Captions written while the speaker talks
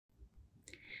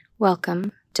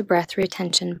Welcome to breath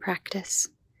retention practice.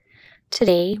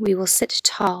 Today we will sit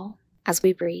tall as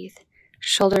we breathe,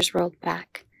 shoulders rolled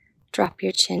back. Drop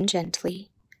your chin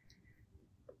gently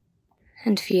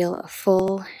and feel a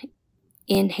full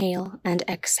inhale and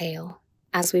exhale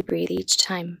as we breathe each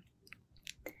time.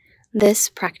 This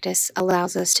practice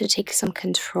allows us to take some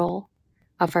control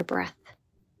of our breath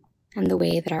and the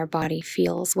way that our body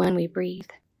feels when we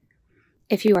breathe.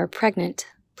 If you are pregnant,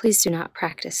 please do not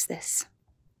practice this.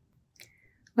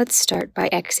 Let's start by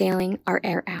exhaling our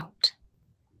air out.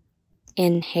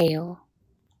 Inhale,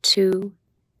 2,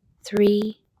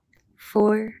 3,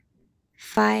 4,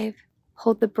 5.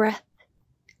 Hold the breath.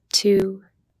 2,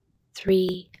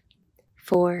 3,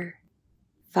 4,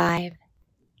 5.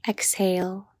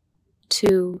 Exhale.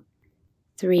 2,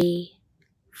 3,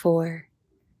 4,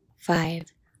 5.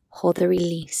 Hold the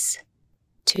release.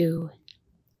 2,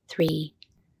 3,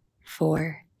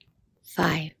 4,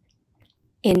 5.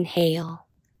 Inhale.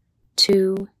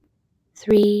 2,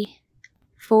 3,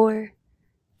 4,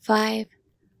 5.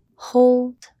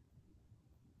 Hold.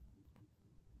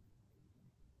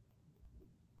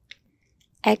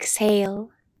 Exhale.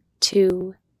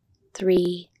 2,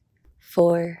 3,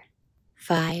 4,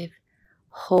 5.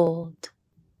 Hold.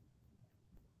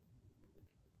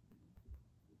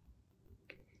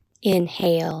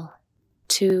 Inhale.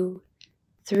 2,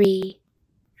 3,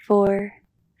 4,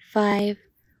 5.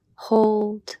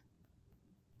 Hold.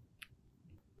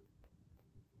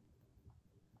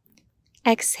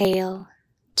 Exhale.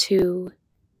 2,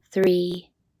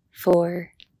 3,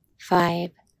 4,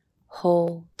 5.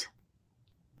 Hold.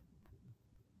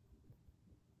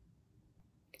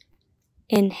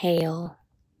 Inhale.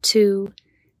 2,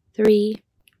 3,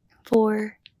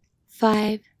 4,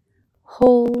 5.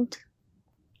 Hold.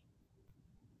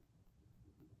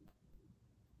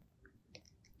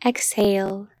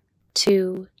 Exhale.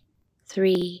 2,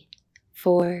 3,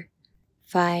 4,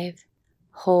 5.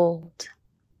 Hold.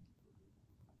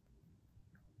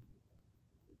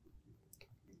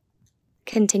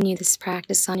 Continue this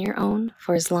practice on your own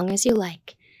for as long as you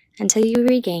like until you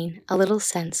regain a little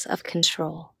sense of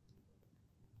control.